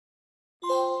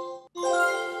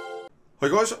Hi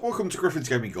guys, welcome to Griffin's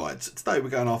Gaming Guides. Today we're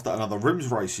going after another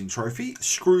Rims Racing trophy.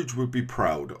 Scrooge would be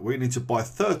proud. We need to buy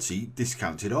 30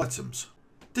 discounted items.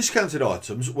 Discounted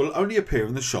items will only appear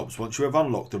in the shops once you have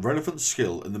unlocked the relevant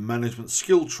skill in the management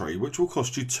skill tree, which will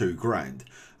cost you 2 grand,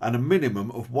 and a minimum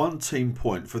of 1 team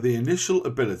point for the initial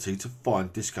ability to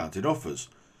find discounted offers.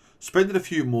 Spending a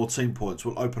few more team points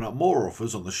will open up more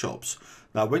offers on the shops.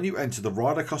 Now when you enter the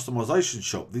rider customization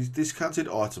shop, these discounted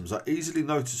items are easily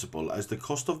noticeable as the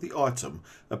cost of the item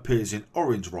appears in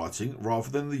orange writing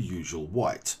rather than the usual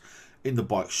white. In the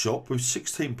bike shop, with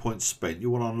 16 points spent,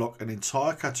 you will unlock an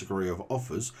entire category of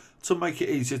offers to make it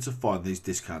easier to find these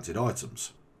discounted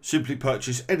items. Simply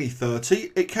purchase any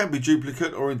 30, it can be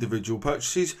duplicate or individual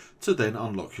purchases, to then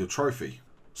unlock your trophy.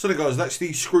 So there guys, that's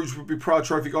the Scrooge would be proud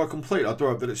trophy guide complete. I do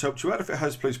hope that it's helped you out. If it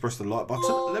has, please press the like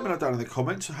button. Let me know down in the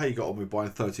comments how you got on with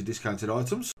buying 30 discounted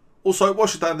items. Also,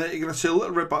 whilst you're down there, you're going to see a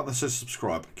little red button that says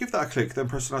subscribe. Give that a click, then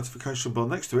press the notification bell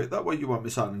next to it. That way you won't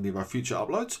miss out on any of our future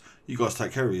uploads. You guys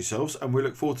take care of yourselves, and we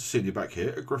look forward to seeing you back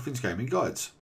here at Griffin's Gaming Guides.